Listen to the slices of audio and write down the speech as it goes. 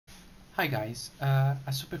Hi guys, a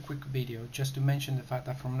super quick video just to mention the fact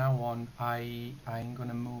that from now on I'm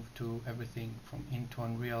gonna move to everything from into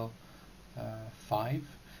Unreal 5,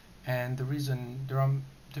 and there are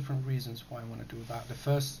different reasons why I want to do that. The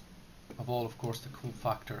first of all, of course, the cool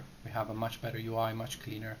factor. We have a much better UI, much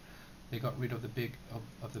cleaner. They got rid of the big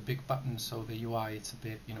buttons, so the UI it's a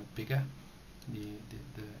bit bigger, the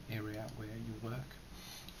area where you work.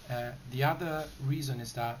 The other reason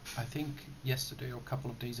is that I think yesterday or a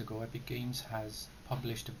couple of days ago Epic Games has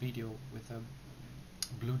published a video with a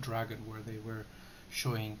blue dragon where they were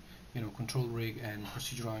showing control rig and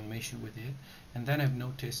procedural animation with it, and then I've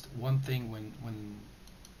noticed one thing when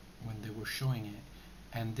they were showing it,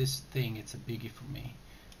 and this thing it's a biggie for me,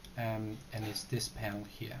 and it's this panel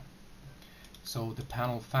here. So the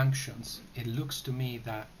panel functions, it looks to me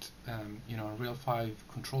that Unreal 5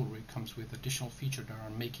 control rig comes with additional features that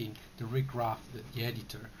are making the rig graph, the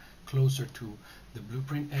editor, closer to the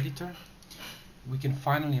blueprint editor. We can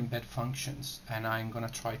finally embed functions, and I'm going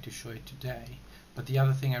to try to show it today. But the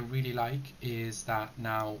other thing I really like is that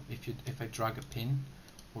now if I drag a pin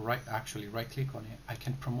or right click on it, I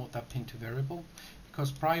can promote that pin to variable,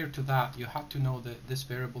 because prior to that you had to know this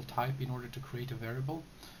variable type in order to create a variable.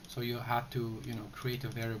 So you had to create a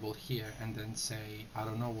variable here and then say, I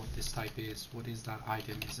don't know what this type is, what is that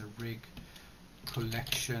item, is a rig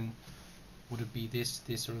collection, would it be this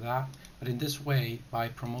or that? But in this way, by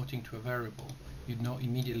promoting to a variable, you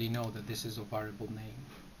immediately know that this is a variable name,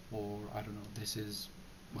 or I don't know, this is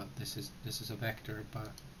a vector,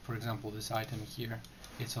 but for example this item here,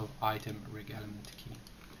 it's of item rig element key.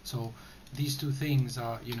 So these two things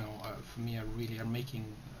are for me are making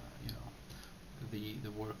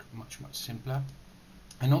the work much simpler,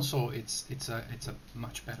 and also it's a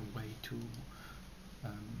much better way to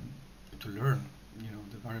learn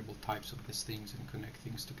the variable types of these things and connect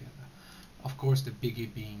things together. Of course, the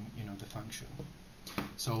biggie being the function.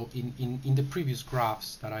 So in the previous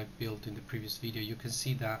graphs that I built in the previous video, you can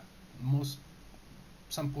see that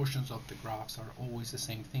some portions of the graphs are always the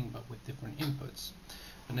same thing but with different inputs.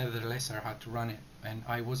 But nevertheless, I had to run it, and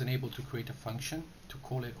I wasn't able to create a function to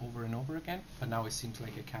call it over and over again, but now it seems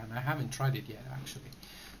like I can. I haven't tried it yet actually.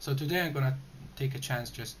 So today I'm gonna take a chance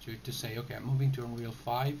just to say, okay, I'm moving to Unreal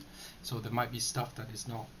 5, so there might be stuff that is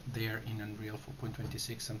not there in Unreal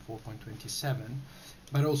 4.26 and 4.27,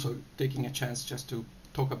 but also taking a chance just to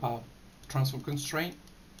talk about transform constraint,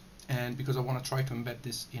 and because I want to try to embed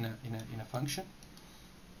this in a function.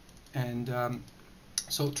 And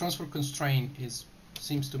so transfer constraint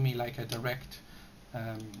seems to me like the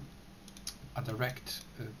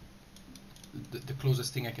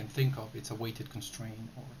closest thing I can think of. It's a weighted constraint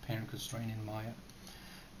or a parent constraint in Maya.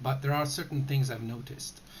 But there are certain things I've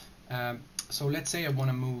noticed. So let's say I want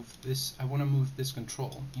to move this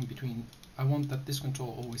control in between. I want that this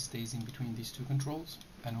control always stays in between these two controls,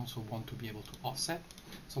 and also want to be able to offset.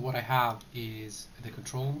 So what I have is the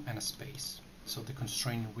control and a space. So the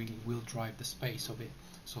constraint really will drive the space of it,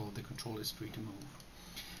 so the control is free to move.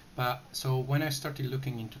 But so when I started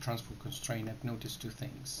looking into transform constraint, I've noticed two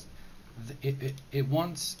things. It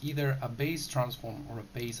wants either a base transform or a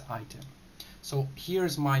base item. So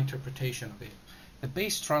here's my interpretation of it. The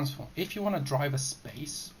base transform, if you want to drive a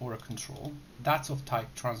space or a control, that's of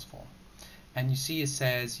type transform. And you see it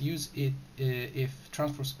says use it if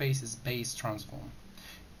transform space is base transform,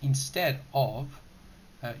 instead of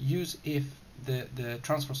use if the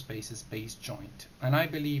transfer space is base joint. And I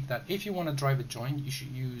believe that if you want to drive a joint, you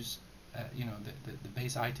should use the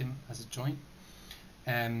base item as a joint.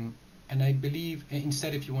 And I believe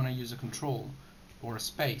instead, if you want to use a control or a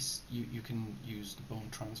space, you can use the bone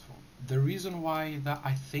transform. The reason why that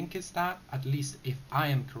I think is that, at least if I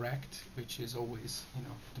am correct, which is always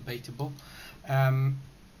debatable,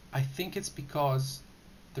 I think it's because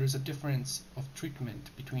there is a difference of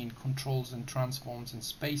treatment between controls and transforms and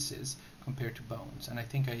spaces compared to bones, and I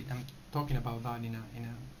think I'm talking about that in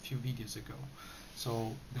a few videos ago.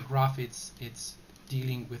 So the graph it's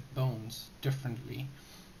dealing with bones differently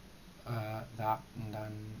than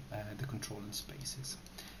the control and spaces.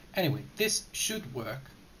 Anyway, this should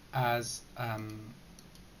work as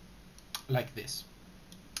like this.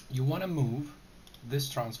 You want to move this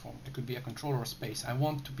transform. It could be a control or a space. I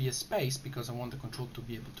want to be a space because I want the control to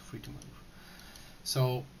be able to free to move.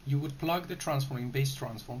 So you would plug the transform in base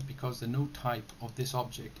transform because the node type of this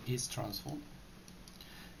object is transform.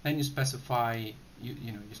 Then you specify you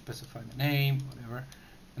specify the name, whatever,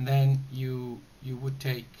 and then you would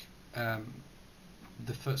take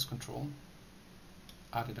the first control,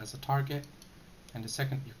 add it as a target, and the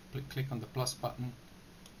second you click on the plus button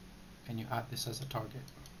and you add this as a target.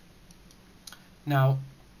 Now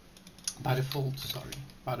by default,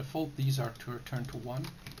 these are to return to 1,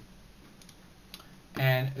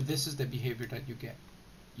 and this is the behavior that you get.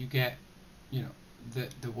 You get, you know,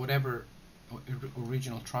 the whatever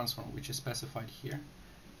original transform which is specified here,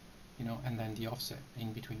 you know, and then the offset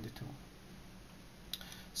in between the two.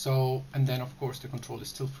 So, and then of course the control is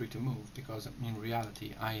still free to move, because in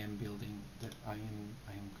reality I am building that, I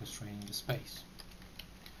am constraining the space.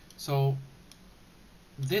 So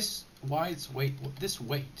this, why it's weight, this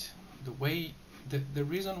weight, the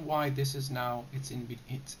reason why this is now, it's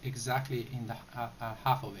exactly in the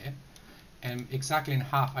half of it, and exactly in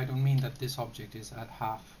half, I don't mean that this object is at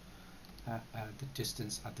half the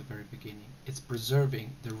distance at the very beginning. It's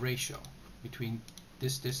preserving the ratio between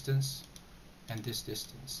this distance and this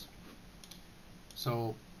distance.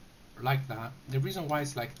 So like that. The reason why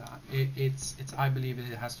it's like that, it's I believe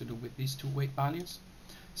it has to do with these two weight values.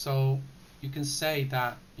 So you can say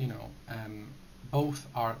that, you know, both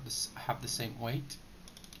have the same weight,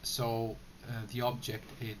 so the object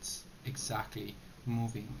is exactly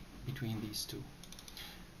moving between these two.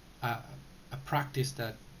 A practice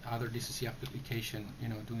that other DCC application, you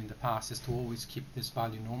know, do in the past is to always keep this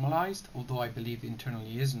value normalized, although I believe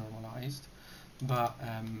internally is normalized, but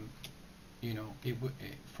you know,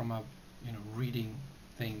 from a, you know, reading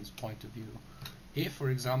things point of view, if for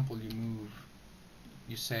example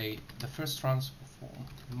you say the first transform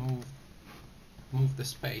move the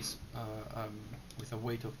space with a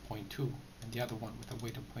weight of 0.2 and the other one with a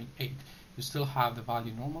weight of 0.8, you still have the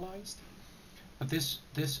value normalized, but this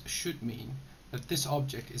should mean that this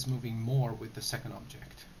object is moving more with the second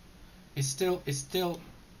object. It's still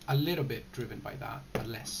a little bit driven by that, but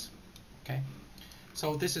less. Okay,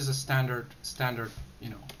 so this is a standard, you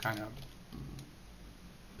know, kind of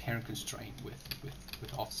parent constraint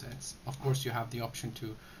with offsets. Of course, you have the option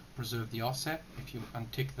to preserve the offset. If you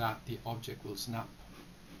untick that, the object will snap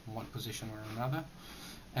in one position or another.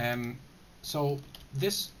 So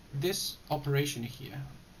this operation here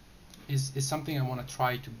is something I want to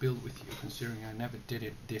try to build with you, considering I never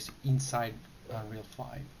did this inside Unreal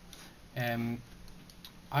 5.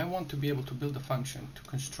 I want to be able to build a function to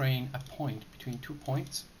constrain a point between 2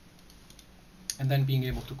 points, and then being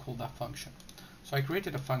able to call that function. So I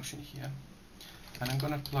created a function here, and I'm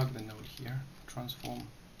going to plug the node here, transform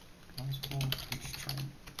constraint,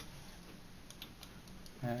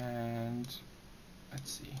 and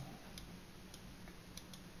let's see.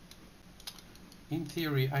 In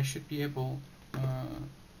theory, I should be able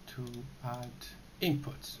to add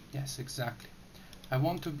inputs. Yes, exactly. I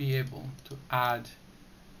want to be able to add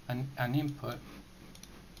an input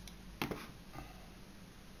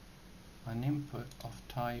of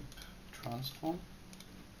type transform,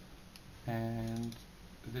 and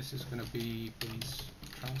this is going to be base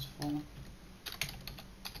transform,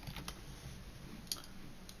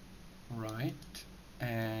 right?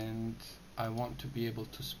 And I want to be able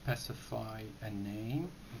to specify a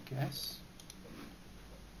name, I guess.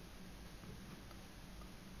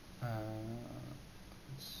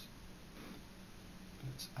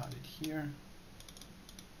 Let's add it here.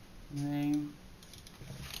 Name.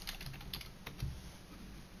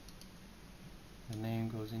 The name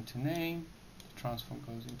goes into name. The transform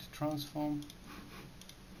goes into transform.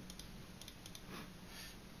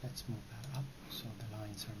 Let's move that up so the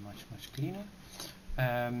lines are much cleaner.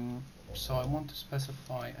 So I want to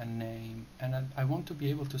specify a name, and I want to be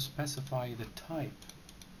able to specify the type.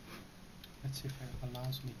 Let's see if it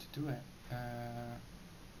allows me to do it.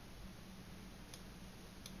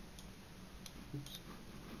 Oops.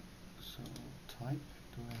 So type,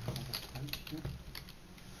 do I have a type here?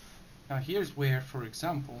 Now here's where, for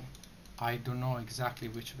example, I don't know exactly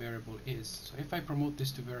which variable is. So if I promote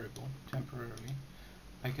this to variable temporarily,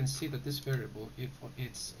 I can see that this variable, if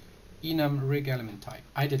it's enum rig element type.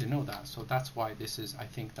 I didn't know that, so that's why this is, I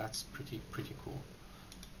think that's pretty cool.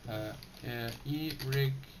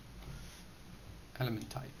 E-rig element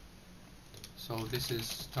type. So this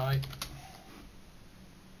is type.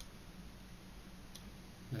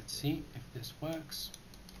 Let's see if this works.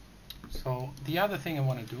 So the other thing I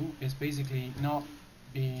want to do is basically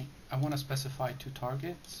I want to specify 2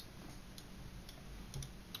 targets.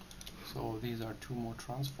 So these are 2 more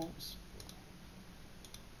transforms.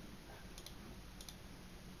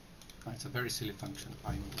 It's a very silly function,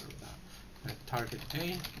 I'm aware of that. Target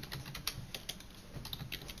A,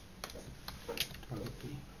 target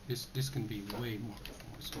B. This can be way more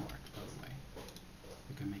smart, by the way.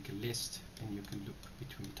 You can make a list and you can loop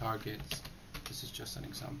between targets. This is just an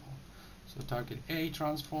example. So target A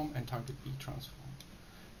transform and target B transform.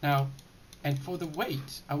 Now, and for the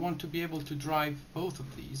weight, I want to be able to drive both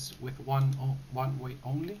of these with one weight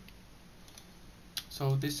only. So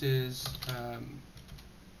So this is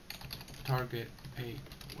target A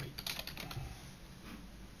weight.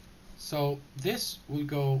 So this will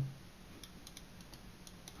go,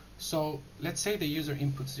 so let's say the user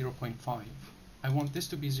inputs 0.5. I want this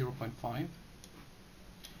to be 0.5,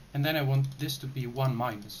 and then I want this to be 1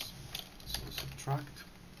 minus. So subtract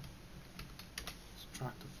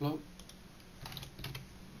the float.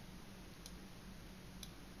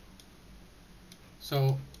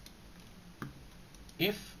 So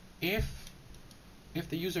if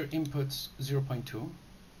the user inputs 0.2,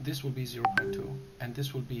 this will be 0.2, and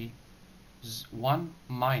this will be 1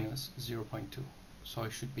 minus 0.2. So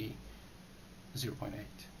it should be 0.8.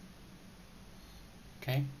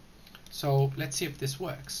 Okay, so let's see if this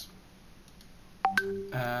works.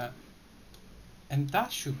 And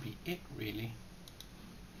that should be it, really.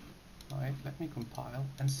 All right, let me compile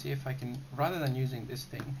and see if I can, rather than using this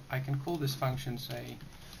thing, I can call this function, say,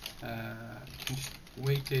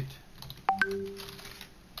 weighted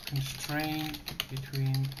constraint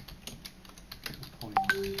between 2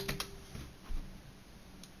 points.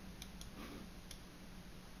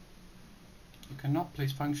 You cannot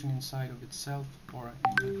place function inside of itself or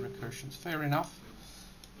in recursions. Fair enough.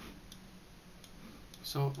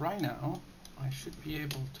 So right now I should be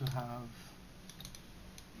able to have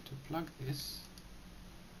to plug this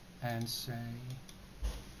and say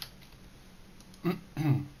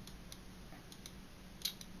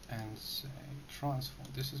and say transform.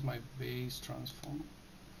 This is my base transform.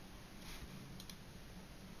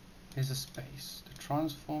 Is a space. The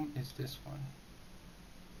transform is this one.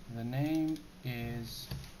 The name is,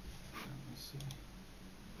 let me see,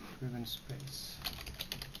 driven space.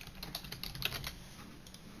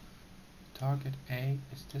 Target A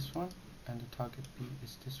is this one, and the target B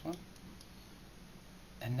is this one.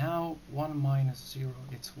 And now 1 minus 0,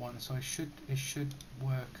 it's 1. So it should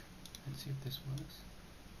work. Let's see if this works.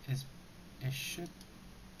 It should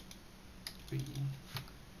be.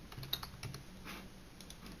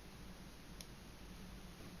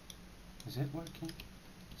 Is it working?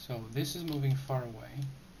 So this is moving far away,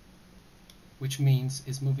 which means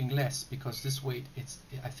it's moving less, because this weight,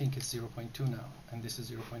 I think it's 0.2 now, and this is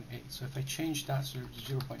 0.8. So if I change that to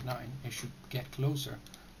 0.9, it should get closer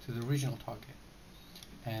to the original target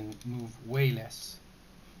and move way less.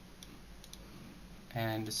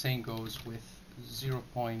 And the same goes with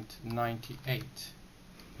 0.98,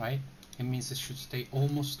 right? It means it should stay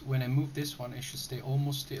almost, when I move this one, it should stay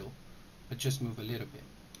almost still, but just move a little bit.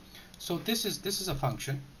 So this is a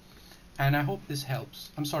function, and I hope this helps.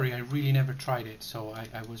 I'm sorry, I really never tried it, so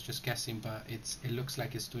I was just guessing, but it looks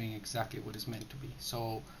like it's doing exactly what it's meant to be.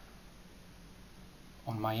 So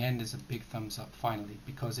on my end is a big thumbs up finally,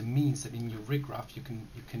 because it means that in your rig graph you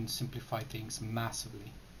can simplify things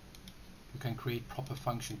massively. You can create proper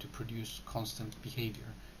function to produce constant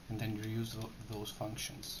behavior, and then you use those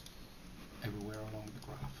functions everywhere along the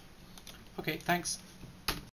graph. Okay, thanks.